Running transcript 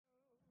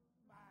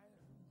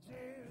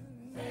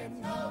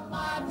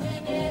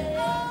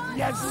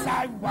Yes,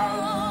 I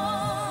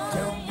want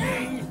to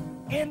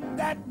be in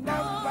that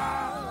number.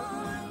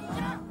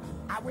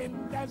 I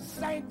win the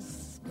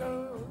Saints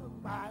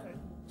goodbye.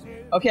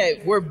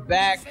 Okay, we're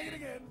back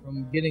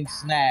from getting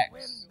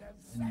snacks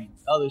and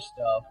other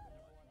stuff,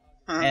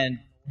 and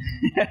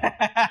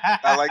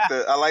I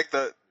like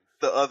the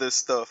other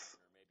stuff.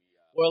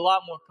 we're a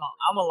lot more.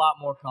 I'm a lot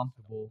more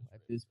comfortable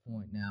at this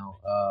point now.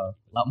 A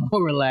lot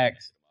more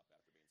relaxed,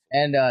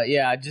 and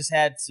yeah, I just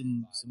had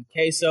some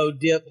queso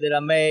dip that I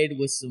made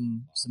with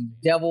some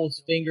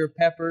devil's finger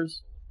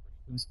peppers.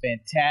 It was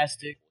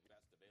fantastic.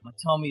 My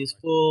tummy is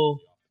full.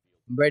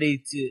 I'm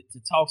ready to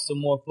talk some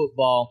more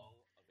football.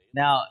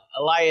 Now,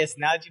 Elias,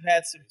 now that you've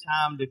had some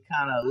time to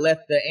kind of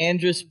let the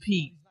Andrus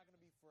Peat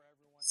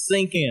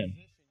sink in,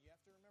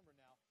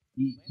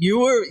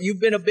 you've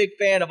been a big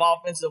fan of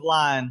offensive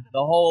line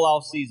the whole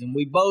off season.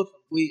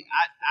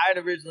 I had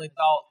originally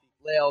thought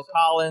Leo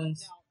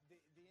Collins,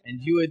 and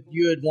you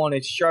had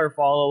wanted Scherf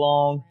all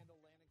along,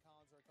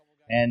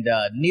 and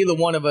neither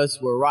one of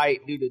us were right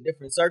due to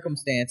different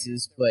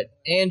circumstances. But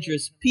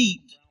Andrus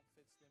Peat,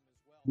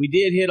 we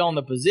did hit on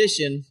the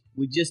position,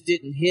 we just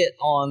didn't hit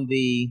on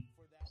the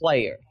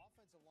player.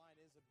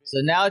 So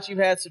now that you've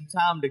had some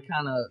time to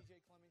kind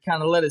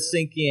of let it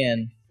sink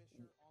in,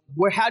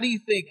 how do you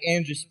think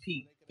Andrus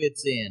Peat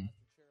fits in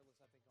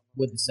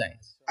with the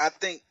Saints? I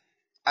think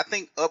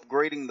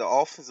upgrading the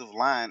offensive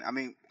line. I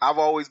mean, I've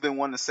always been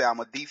one to say I'm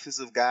a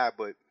defensive guy,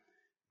 but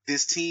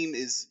this team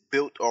is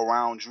built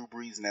around Drew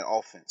Brees and that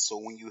offense. So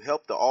when you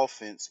help the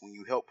offense, when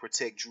you help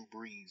protect Drew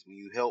Brees, when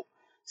you help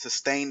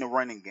sustain the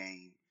running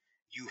game,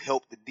 you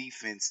help the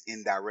defense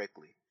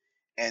indirectly.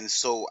 And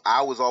so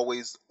I was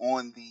always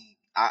on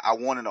I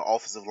wanted an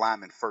offensive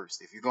lineman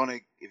first. If you're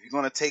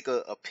gonna take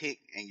a pick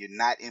and you're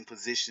not in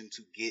position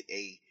to get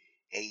a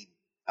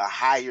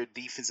higher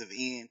defensive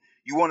end,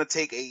 you want to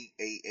take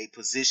a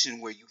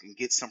position where you can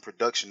get some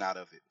production out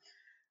of it.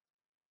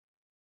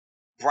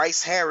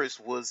 Bryce Harris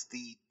was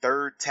the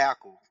third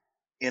tackle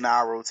in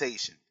our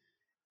rotation,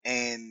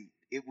 and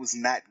it was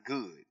not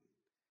good.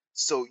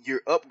 So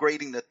you're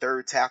upgrading the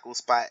third tackle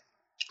spot.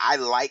 I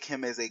like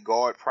him as a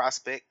guard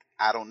prospect.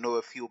 I don't know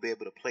if he'll be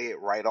able to play it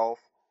right off.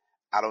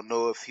 I don't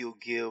know if he'll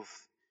give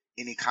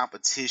any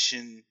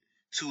competition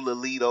to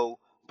Lolito,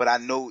 but I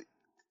know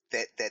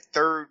that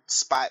third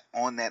spot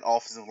on that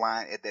offensive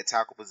line at that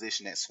tackle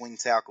position, that swing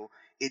tackle,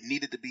 it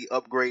needed to be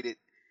upgraded.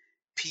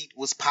 Peat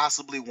was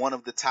possibly one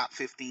of the top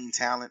 15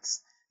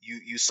 talents.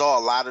 You saw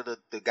a lot of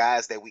the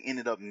guys that we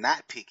ended up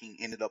not picking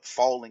ended up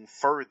falling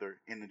further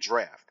in the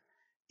draft,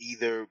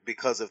 either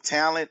because of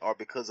talent or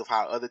because of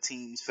how other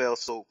teams fell.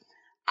 So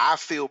I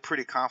feel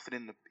pretty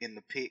confident in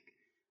the pick.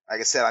 Like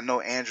I said, I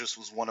know Andrus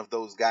was one of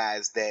those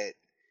guys that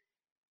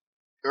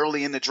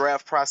early in the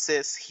draft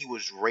process, he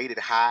was rated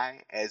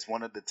high as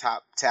one of the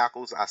top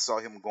tackles. I saw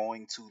him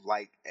going to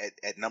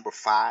at number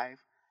 5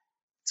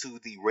 to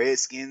the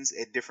Redskins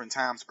at different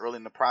times early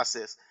in the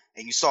process.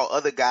 And you saw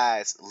other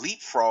guys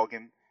leapfrog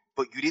him,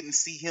 but you didn't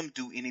see him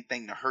do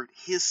anything to hurt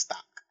his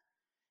stock.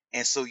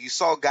 And so you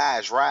saw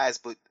guys rise,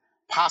 but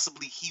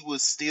possibly he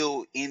was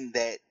still in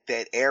that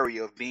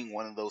area of being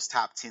one of those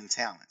top 10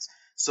 talents.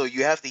 So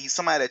he's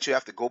somebody that you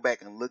have to go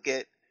back and look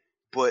at.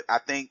 But I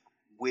think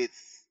with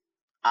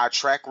our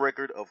track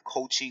record of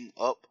coaching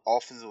up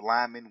offensive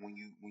linemen, when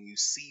you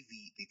see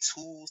the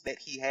tools that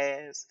he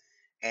has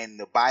and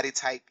the body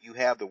type you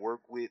have to work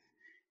with,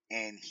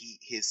 and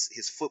his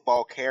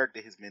football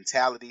character, his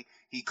mentality,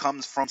 he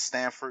comes from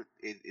Stanford.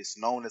 It's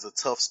known as a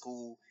tough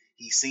school.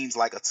 He seems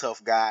like a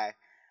tough guy.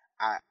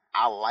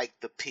 I like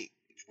the pick.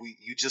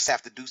 You just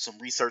have to do some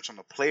research on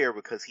the player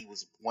because he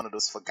was one of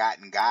those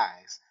forgotten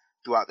guys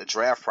throughout the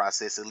draft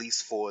process, at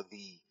least for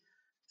the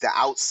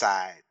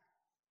outside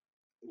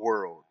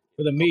world.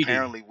 For the media.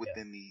 Apparently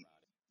within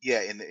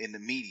in the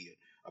media.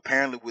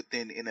 Apparently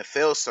within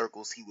NFL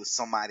circles, he was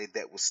somebody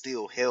that was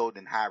still held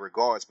in high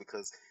regards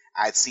because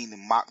I'd seen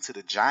him mocked to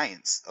the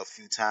Giants a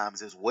few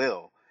times as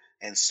well.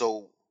 And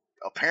so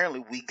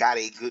apparently we got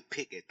a good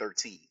pick at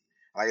 13.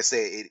 Like I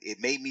said, it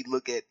made me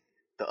look at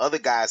the other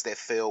guys that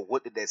fell.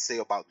 What did that say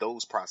about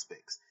those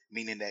prospects?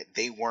 Meaning that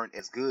they weren't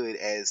as good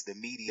as the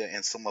media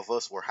and some of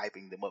us were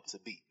hyping them up to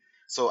be.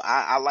 So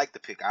I like the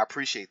pick. I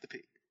appreciate the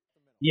pick.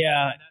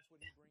 Yeah.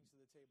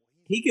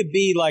 He could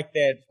be like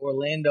that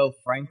Orlando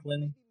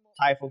Franklin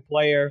type of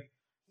player.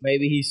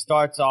 Maybe he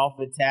starts off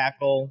at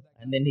tackle,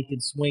 and then he can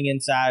swing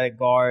inside at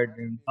guard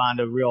and find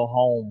a real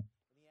home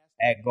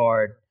at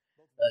guard.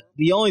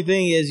 The only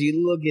thing is,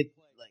 you look at,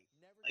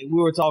 like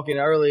we were talking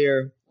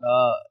earlier,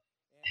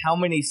 how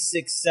many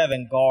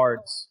 6'7"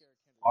 guards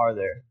are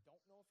there?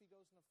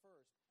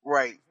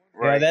 Right.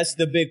 Yeah, that's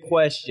the big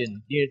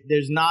question.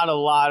 There's not a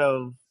lot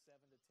of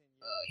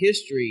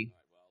history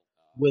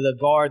with a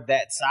guard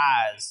that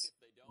size,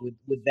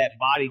 with that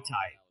body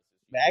type.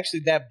 Actually,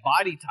 that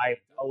body type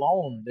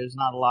alone, there's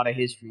not a lot of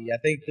history. I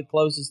think the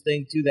closest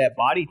thing to that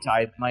body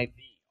type might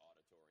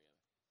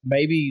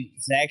maybe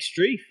Zach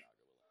Strief.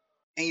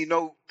 And you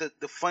know,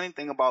 the funny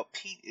thing about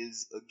Peat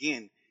is,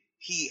 again,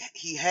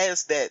 he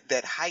has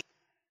that height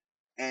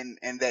and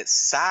that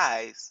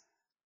size,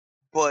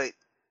 but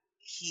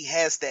he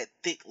has that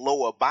thick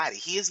lower body.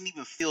 He isn't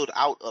even filled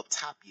out up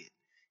top yet.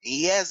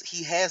 He has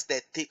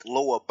that thick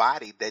lower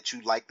body that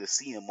you like to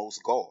see in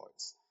most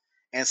guards.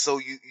 And so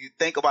you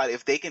think about it,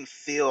 if they can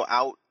fill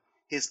out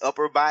his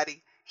upper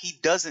body, he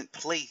doesn't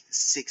play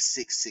 6'6",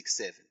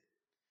 6'7".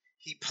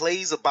 He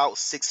plays about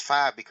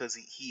 6'5" because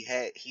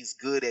he's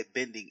good at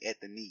bending at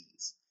the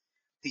knees.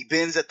 He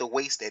bends at the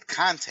waist at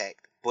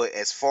contact, but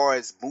as far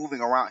as moving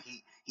around,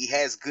 he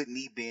has good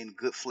knee bend,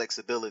 good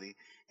flexibility,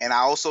 and I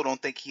also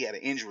don't think he had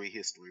an injury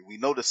history. We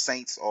know the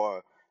Saints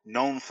are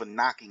known for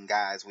knocking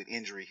guys with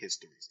injury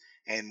histories,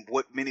 and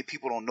what many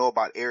people don't know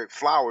about Eric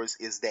Flowers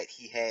is that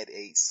he had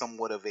a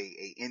somewhat of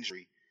a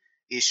injury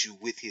issue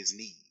with his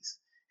knees,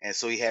 and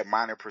so he had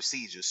minor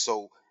procedures.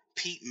 So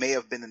Pete may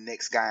have been the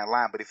next guy in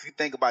line, but if you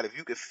think about it, if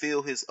you could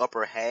fill his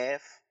upper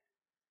half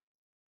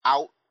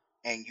out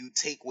and you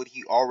take what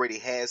he already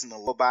has in the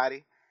lower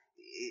body,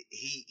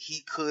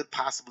 he could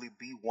possibly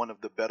be one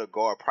of the better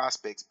guard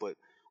prospects. But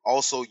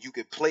also, you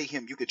could play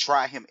him, you could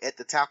try him at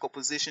the tackle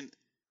position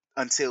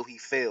until he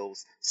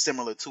fails,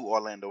 similar to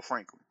Orlando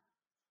Franklin.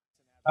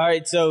 All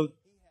right, so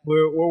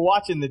we're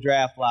watching the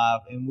draft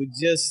live, and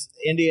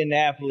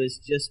Indianapolis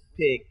just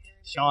picked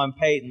Sean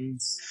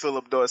Payton's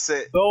Philip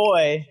Dorsett.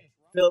 boy,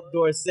 Philip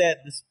Dorsett,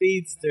 the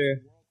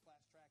speedster.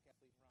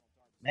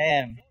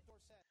 Man.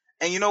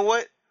 And you know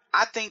what?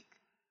 I think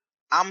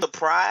I'm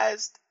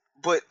surprised,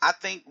 but I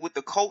think with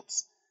the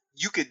Colts,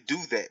 you could do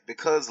that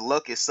because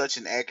Luck is such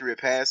an accurate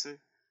passer.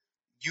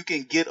 You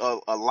can get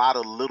a lot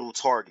of little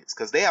targets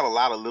because they have a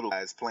lot of little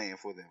guys playing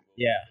for them.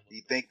 Yeah.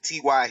 You think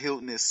T.Y.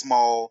 Hilton is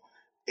small.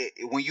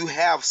 When you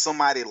have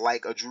somebody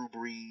like a Drew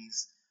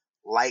Brees,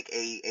 like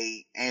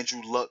a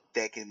Andrew Luck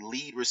that can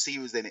lead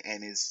receivers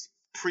and is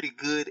pretty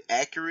good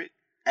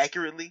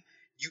accurately,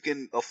 you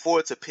can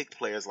afford to pick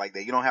players like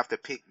that. You don't have to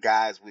pick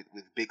guys with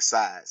big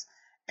size.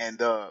 And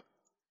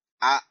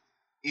I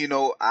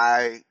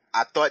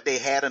thought they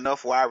had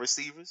enough wide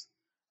receivers.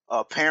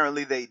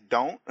 Apparently they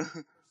don't.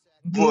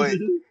 But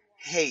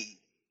hey,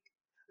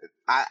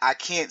 I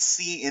can't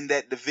see in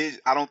that division.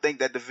 I don't think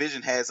that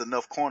division has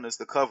enough corners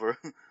to cover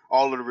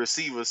all of the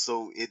receivers,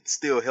 so it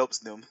still helps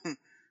them.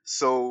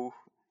 So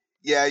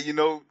yeah,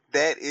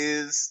 that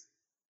is,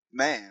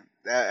 man,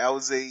 that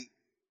was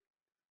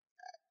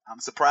I'm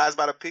surprised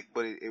by the pick,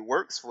 but it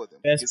works for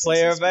them. Best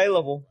player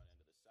available.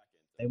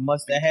 They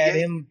must have had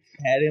him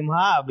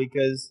high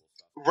because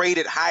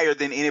rated higher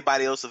than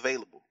anybody else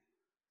available.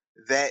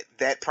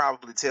 That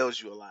probably tells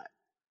you a lot.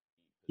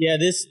 Yeah,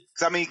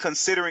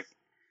 considering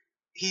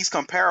he's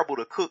comparable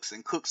to Cooks,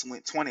 and Cooks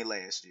went 20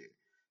 last year.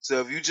 So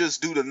if you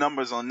just do the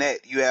numbers on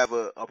that, you have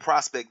a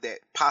prospect that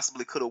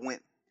possibly could have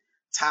went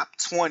top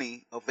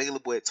 20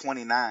 available at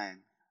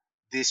 29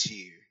 this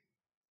year.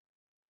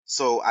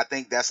 So I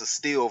think that's a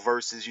steal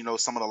versus,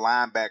 some of the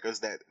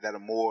linebackers that are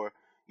more,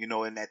 in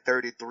that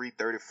 33,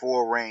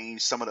 34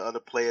 range, some of the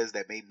other players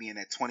that may be in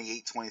that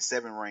 28,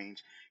 27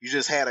 range. You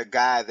just had a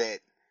guy that,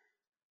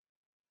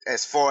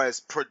 as far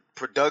as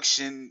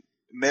production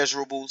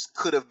measurables,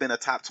 could have been a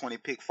top 20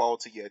 pick, fall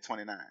to you at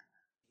 29.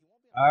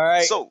 All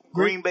right. So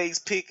Green Bay's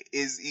pick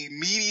is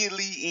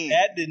immediately in.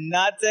 That did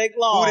not take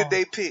long. Who did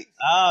they pick?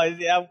 Oh,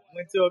 I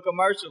went to a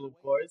commercial,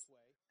 of course.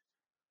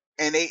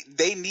 And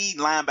they need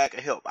linebacker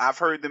help. I've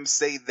heard them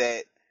say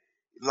that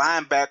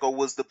linebacker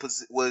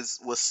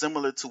was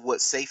similar to what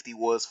safety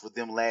was for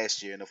them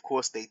last year, and of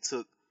course they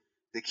took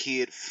the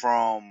kid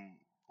from,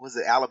 was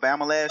it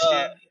Alabama last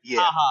year?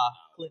 Yeah,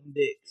 Clinton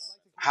Dix.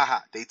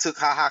 They took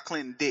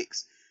Clinton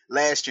Dix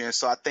last year, and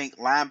so I think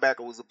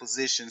linebacker was a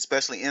position,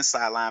 especially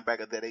inside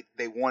linebacker, that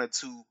they wanted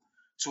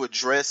to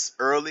address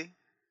early,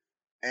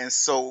 and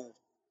so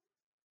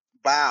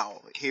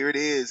wow, here it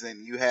is,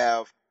 and you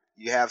have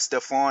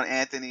Stephon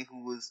Anthony,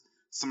 who was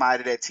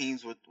somebody that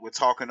teams were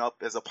talking up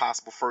as a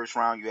possible first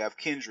round. You have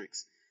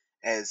Kendricks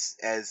as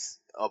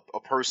a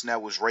person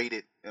that was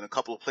rated in a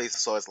couple of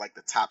places, so it's like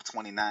the top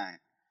 29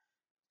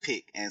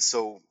 pick. And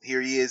so here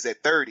he is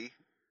at 30,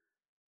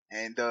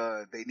 and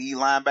they need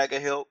linebacker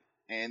help,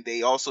 and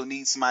they also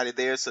need somebody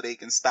there so they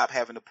can stop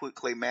having to put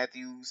Clay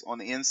Matthews on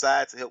the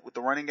inside to help with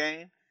the running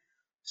game.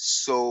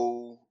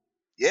 So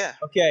yeah.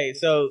 Okay,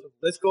 so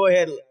let's go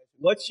ahead.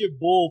 What's your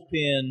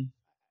bullpen?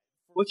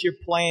 What's your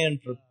plan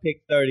for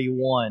pick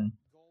 31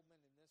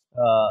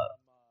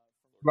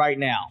 right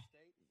now?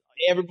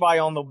 Everybody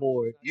on the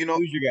board.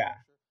 Who's your guy?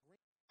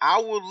 I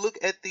would look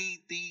at the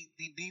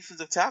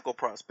defensive tackle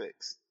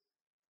prospects.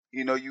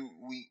 You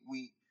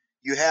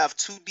have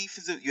two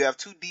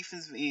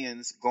defensive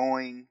ends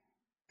going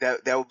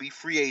that will be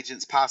free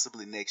agents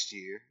possibly next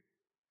year.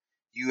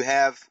 You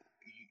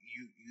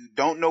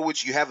don't know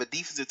you have a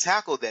defensive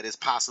tackle that is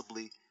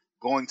possibly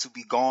going to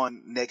be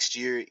gone next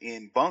year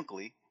in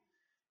Bunkley.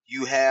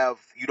 You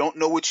don't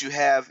know what you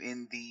have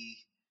in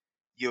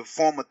your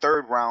former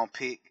third round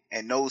pick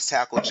and nose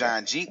tackle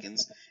John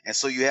Jenkins, and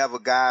so you have a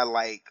guy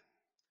like,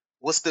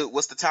 what's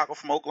the tackle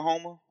from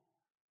Oklahoma?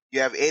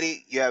 You have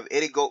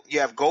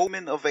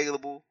Goldman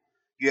available.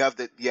 You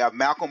have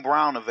Malcolm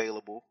Brown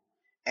available,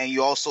 and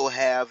you also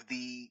have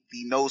the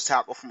nose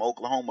tackle from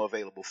Oklahoma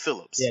available,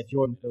 Phillips. Yeah,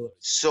 Jordan Phillips.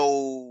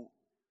 So,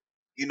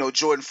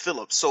 Jordan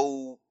Phillips.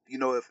 So,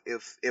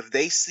 if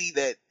they see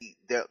that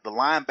the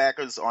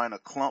linebackers are in a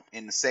clump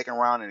in the second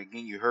round, and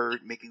again, you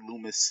heard Mickey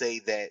Loomis say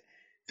that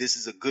this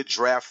is a good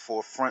draft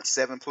for front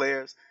seven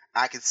players,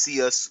 I could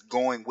see us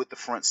going with the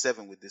front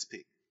seven with this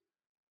pick,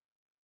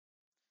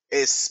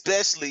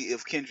 especially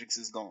if Kendricks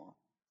is gone.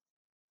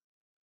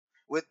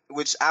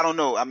 Which I don't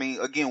know. I mean,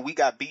 again, we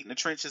got beat in the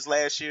trenches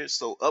last year,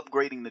 so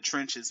upgrading the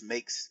trenches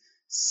makes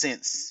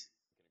sense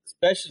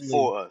Especially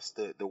for us.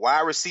 The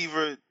wide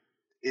receiver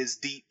is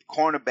deep,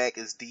 cornerback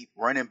is deep,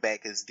 running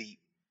back is deep,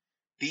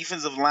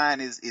 defensive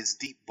line is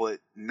deep, but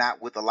not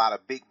with a lot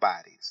of big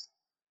bodies,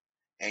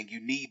 and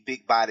you need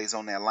big bodies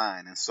on that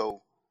line. And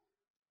so,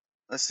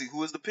 let's see,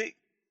 who is the pick?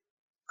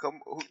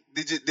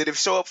 Did it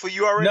show up for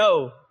you already?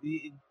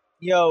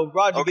 No.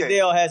 Roger Okay.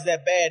 Goodell has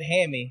that bad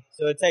hammy,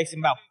 so it takes him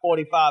about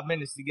 45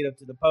 minutes to get up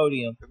to the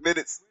podium.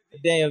 Minutes. The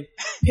damn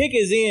pick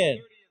is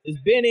in.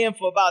 It's been in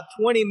for about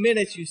 20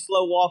 minutes, you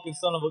slow walking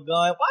son of a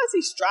gun. Why is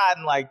he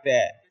striding like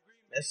that?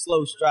 That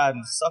slow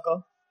striding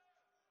sucker.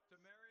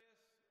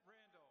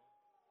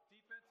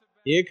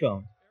 Here it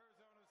comes.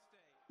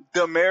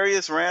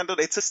 Demarius Randall.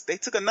 They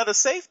took another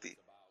safety.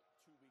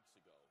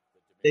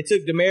 They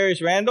took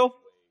Demarius Randall?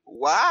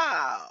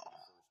 Wow.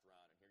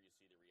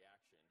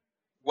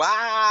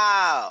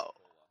 Wow.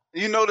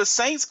 The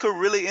Saints could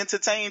really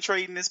entertain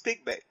trading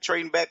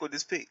back with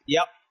this pick.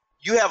 Yep.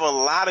 You have a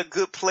lot of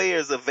good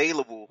players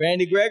available.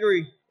 Randy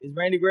Gregory. Is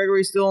Randy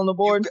Gregory still on the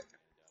board?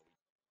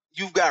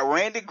 You've got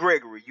Randy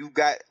Gregory. You've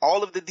got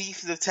all of the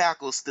defensive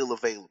tackles still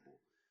available.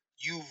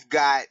 You've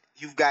got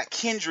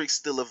Kendrick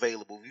still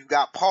available. You've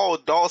got Paul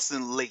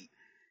Dawson late.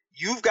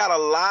 You've got a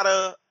lot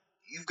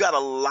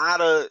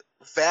of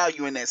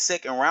value in that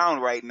second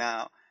round right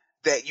now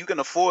that you can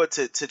afford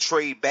to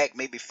trade back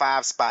maybe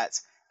 5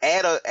 spots,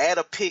 add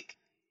a pick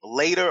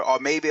later, or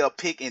maybe a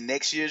pick in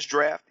next year's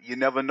draft. You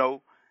never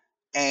know,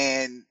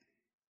 and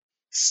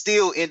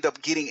still end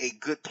up getting a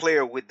good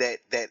player with that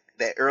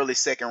early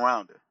second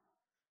rounder.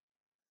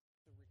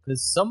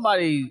 Because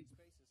somebody,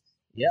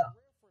 yeah,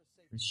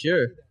 for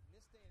sure.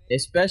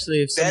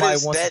 Especially if somebody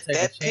wants to take a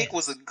chance. That pick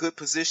was a good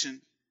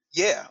position,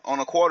 yeah, on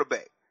a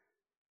quarterback.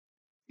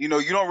 You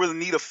don't really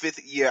need a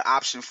 5th-year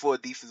option for a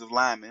defensive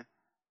lineman.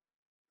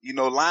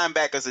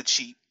 Linebackers are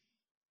cheap,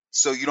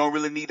 so you don't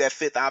really need that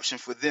 5th option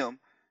for them.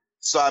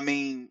 So, I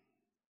mean,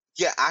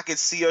 yeah, I could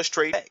see us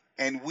trade back.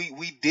 And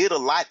we did a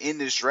lot in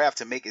this draft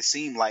to make it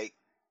seem like,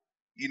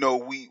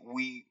 we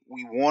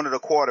wanted a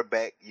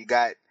quarterback. You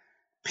got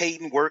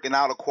Peyton working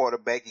out a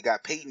quarterback. You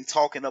got Peyton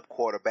talking up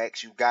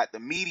quarterbacks. You got the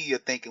media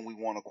thinking we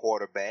want a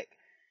quarterback.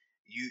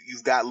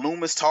 You've got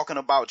Loomis talking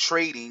about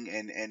trading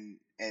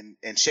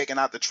and checking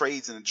out the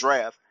trades in the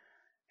draft.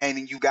 And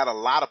then you got a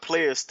lot of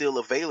players still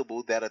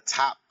available that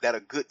are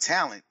good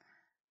talent.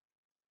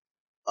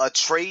 A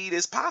trade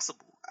is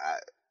possible.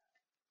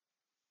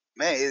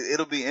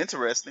 It'll be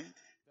interesting.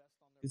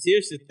 Because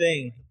here's the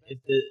thing: if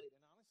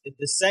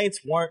the Saints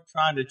weren't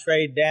trying to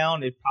trade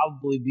down, it'd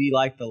probably be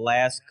like the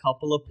last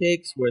couple of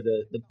picks where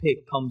the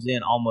pick comes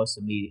in almost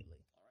immediately.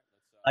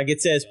 Like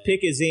it says,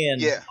 pick is in.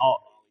 Yeah.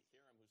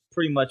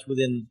 Pretty much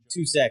within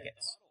 2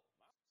 seconds.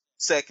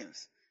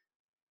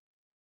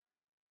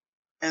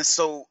 And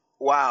so,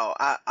 wow,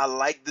 I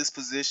like this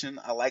position.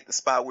 I like the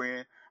spot we're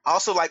in. I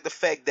also like the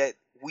fact that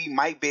we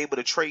might be able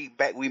to trade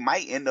back. We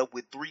might end up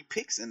with 3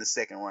 picks in the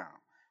second round.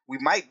 We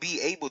might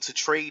be able to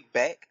trade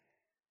back,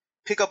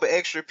 pick up an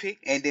extra pick,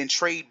 and then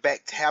trade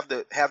back to have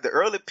the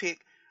early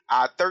pick,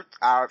 our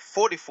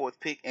 44th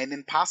pick, and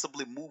then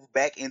possibly move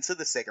back into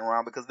the second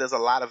round because there's a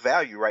lot of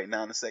value right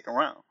now in the second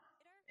round.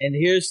 And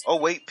here's... Oh,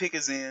 wait, pick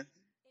is in.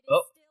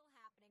 Oh,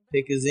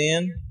 pick is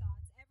in.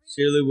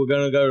 Surely we're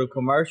going to go to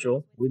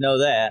commercial. We know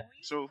that.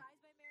 True.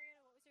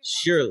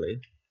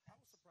 Surely.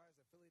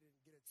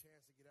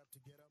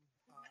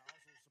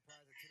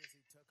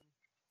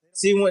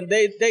 See, when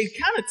they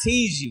kind of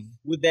tease you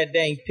with that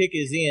dang pick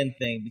is in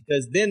thing,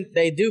 because then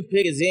they do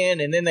pick is in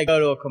and then they go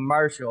to a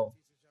commercial.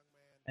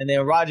 And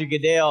then Roger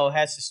Goodell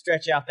has to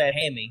stretch out that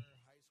hammy.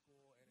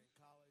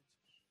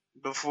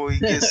 Before he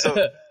gets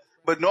so...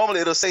 But normally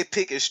it'll say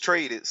pick is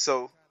traded,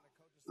 so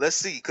let's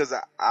see. Because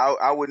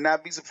I would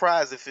not be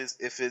surprised if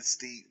it's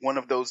one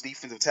of those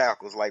defensive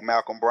tackles like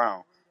Malcolm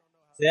Brown.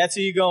 So that's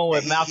who you're going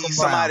with, Malcolm Brown.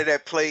 Somebody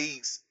that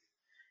plays.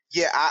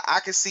 Yeah,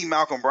 I can see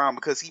Malcolm Brown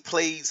because he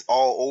plays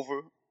all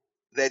over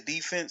that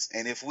defense.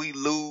 And if we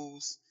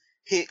lose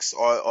Hicks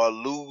or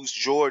lose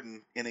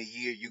Jordan in a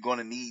year, you're going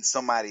to need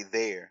somebody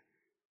there.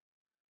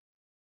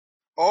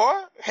 Or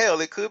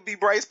hell, it could be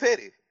Bryce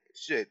Petty.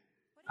 Shit,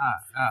 I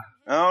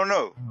don't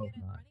know. I hope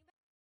not.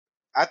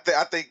 I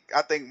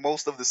think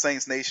most of the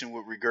Saints Nation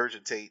would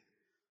regurgitate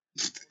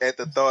at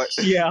the thought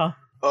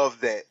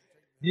of that.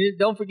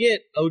 Don't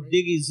forget,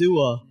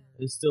 Odigizua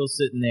is still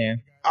sitting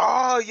there.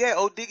 Oh, yeah,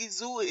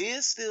 Odigizua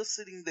is still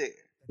sitting there.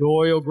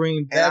 Dorial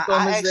Green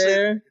Beckham is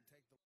there.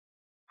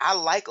 I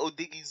like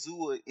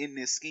Odigizua in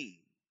this scheme.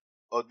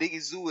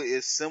 Odigizua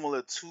is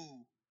similar to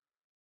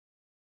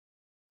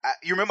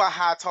You remember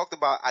how I talked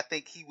about? I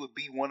think he would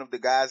be one of the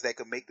guys that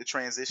could make the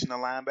transition to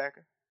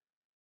linebacker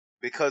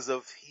because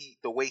of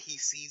the way he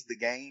sees the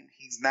game.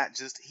 He's not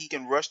just he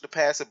can rush the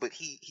passer, but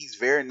he's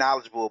very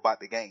knowledgeable about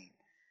the game,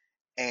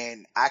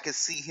 and I could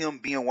see him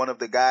being one of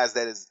the guys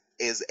that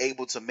is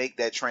able to make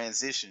that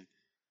transition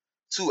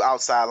to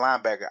outside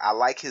linebacker. I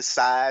like his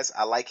size.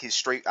 I like his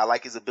straight. I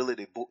like his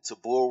ability to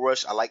bull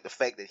rush. I like the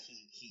fact that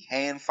he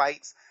hand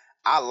fights.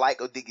 I like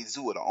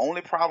Odigizua. The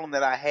only problem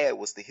that I had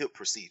was the hip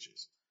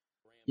procedures.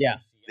 Yeah.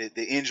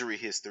 The injury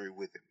history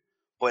with him.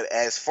 But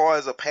as far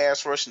as a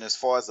pass rush and as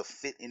far as a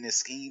fit in this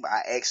scheme,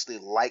 I actually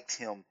liked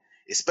him,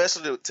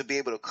 especially to be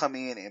able to come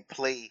in and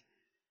play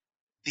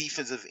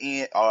defensive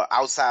end or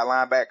outside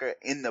linebacker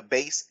in the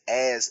base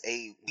as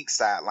a weak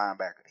side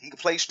linebacker. He can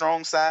play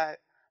strong side,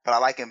 but I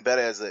like him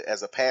better as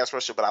a pass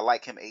rusher. But I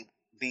like him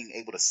being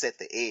able to set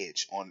the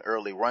edge on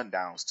early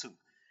rundowns too,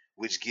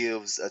 which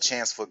gives a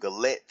chance for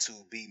Gillette to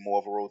be more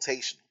of a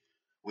rotation,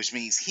 which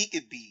means he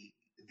could be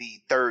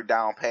the third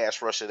down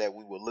pass rusher that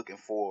we were looking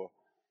for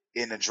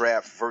in the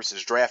draft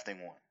versus drafting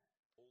one.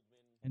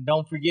 And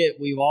don't forget,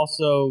 we've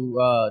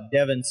also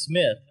Devin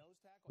Smith,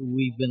 who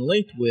we've been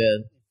linked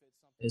with,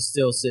 is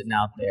still sitting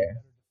out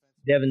there.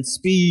 Devin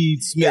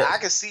Speed Smith. Yeah,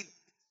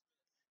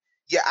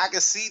 I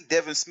can see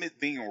Devin Smith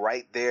being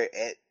right there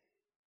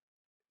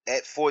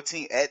at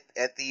 14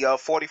 at the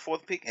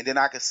 44th pick, and then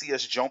I can see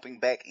us jumping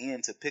back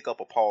in to pick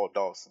up a Paul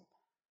Dawson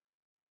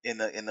in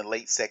the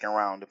late second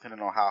round,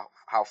 depending on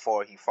how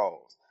far he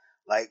falls.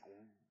 Like,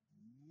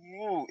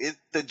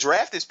 the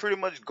draft is pretty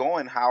much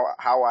going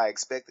how I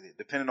expected it,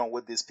 depending on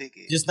what this pick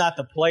is. Just not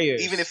the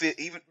players.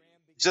 Even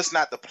just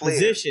not the players,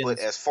 positions, but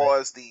as far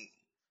as the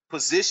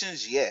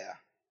positions, yeah.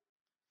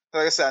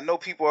 Like I said, I know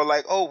people are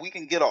like, "Oh, we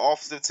can get an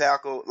offensive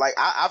tackle." Like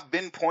I've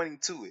been pointing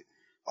to it.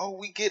 Oh,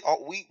 we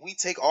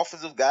take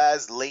offensive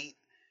guys late,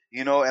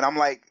 and I'm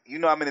like,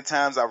 how many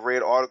times I've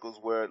read articles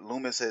where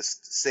Loomis has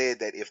said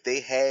that if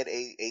they had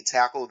a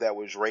tackle that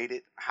was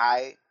rated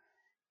high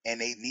and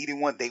they needed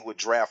one, they would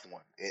draft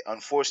one.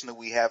 Unfortunately,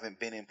 we haven't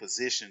been in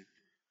position.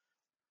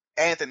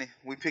 Anthony,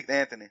 we picked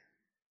Anthony.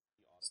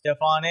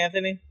 Stephon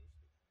Anthony?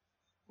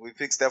 We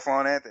picked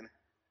Stephon Anthony.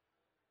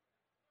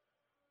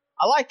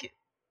 I like it.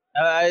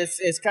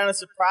 It's kind of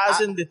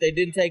surprising that they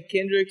didn't take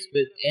Kendricks,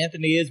 but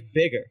Anthony is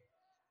bigger.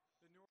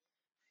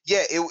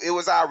 Yeah, it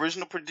was our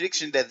original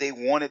prediction that they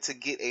wanted to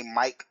get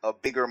a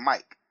bigger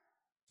Mike.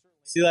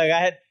 See, like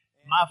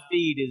my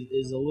feed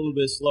is a little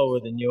bit slower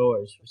than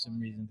yours for some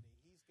reason.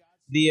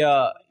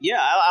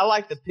 I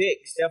like the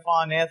pick.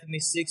 Stephon Anthony,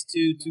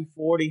 6'2",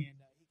 240.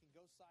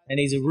 And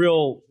he's a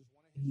real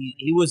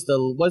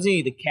wasn't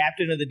he the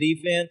captain of the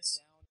defense?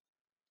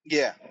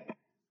 Yeah.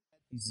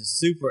 He's a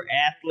super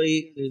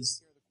athlete.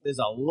 There's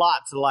a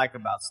lot to like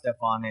about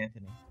Stephon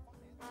Anthony.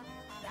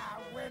 Now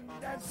when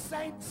the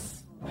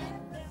Saints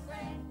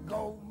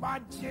go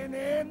marching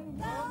in,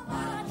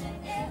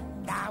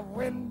 now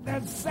when the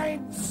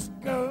Saints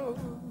go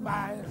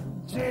marching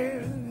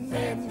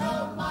in,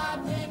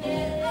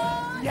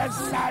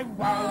 yes, I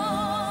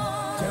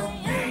want to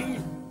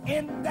be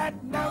in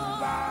that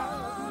number.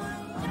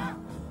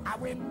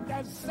 When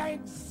the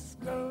Saints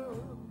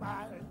go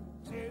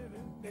marching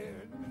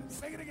in,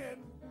 sing it again.